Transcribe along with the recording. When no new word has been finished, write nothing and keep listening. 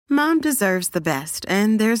Mom deserves the best,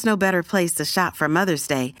 and there's no better place to shop for Mother's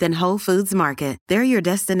Day than Whole Foods Market. They're your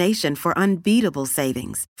destination for unbeatable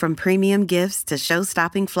savings, from premium gifts to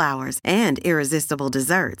show-stopping flowers and irresistible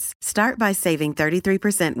desserts. Start by saving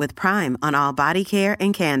 33% with Prime on all body care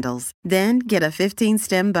and candles. Then get a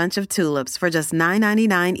 15-stem bunch of tulips for just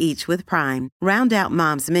 $9.99 each with Prime. Round out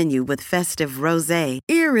Mom's menu with festive rosé,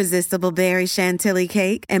 irresistible berry chantilly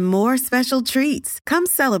cake, and more special treats. Come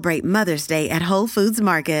celebrate Mother's Day at Whole Foods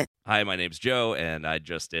Market. Hi, my name's Joe, and I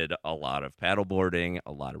just did a lot of paddleboarding,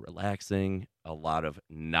 a lot of relaxing, a lot of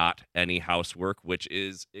not any housework, which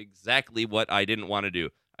is exactly what I didn't want to do.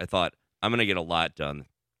 I thought, I'm going to get a lot done.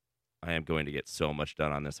 I am going to get so much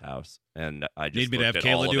done on this house. And I just need me to have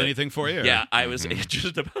Kayla do anything for you? Yeah, I was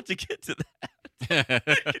just about to get to that.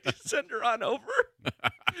 Can you send her on over?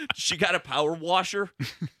 She got a power washer.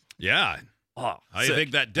 Yeah. Oh, How do you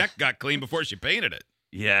think that deck got clean before she painted it?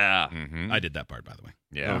 Yeah. I did that part, by the way.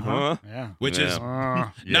 Yeah. Uh-huh. Yeah. Which is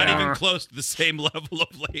not Yeah. even close to the same level of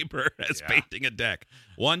labor as painting a deck.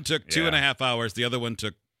 One took 2.5 hours. The other one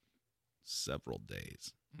took several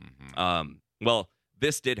days. Well,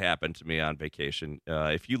 this did happen to me on vacation.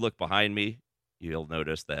 If you look behind me, you'll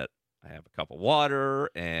notice that I have a cup of water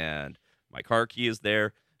and my car key is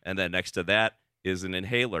there. And then next to that is an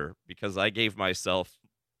inhaler because I gave myself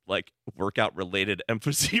like workout-related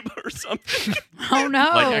emphysema or something. Oh, no.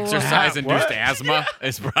 Like exercise-induced What? asthma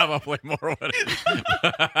is probably more what it is.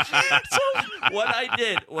 So what I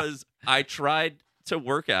did was I tried to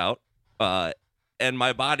work out, and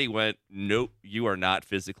my body went, nope, you are not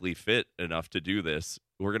physically fit enough to do this.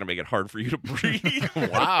 We're going to make it hard for you to breathe.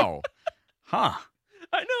 Wow. Huh.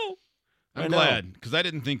 I know. I'm glad, because I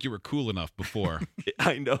didn't think you were cool enough before.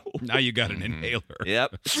 I know. Now you got an inhaler.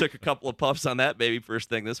 Yep. Took a couple of puffs on that baby first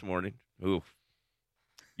thing this morning. Ooh.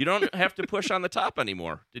 You don't have to push on the top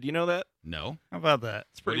anymore. Did you know that? No. How about that?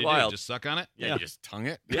 It's What do pretty you do? wild. Just suck on it? Yeah, you just tongue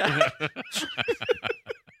it. Yeah.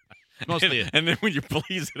 Mostly And then when you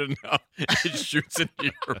please it enough, it shoots into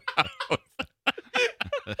your mouth.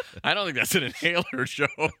 I don't think that's an inhaler, Joe.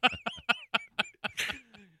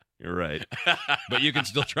 You're right. But you can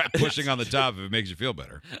still try pushing on the top if it makes you feel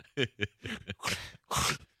better.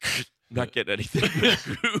 Not getting anything.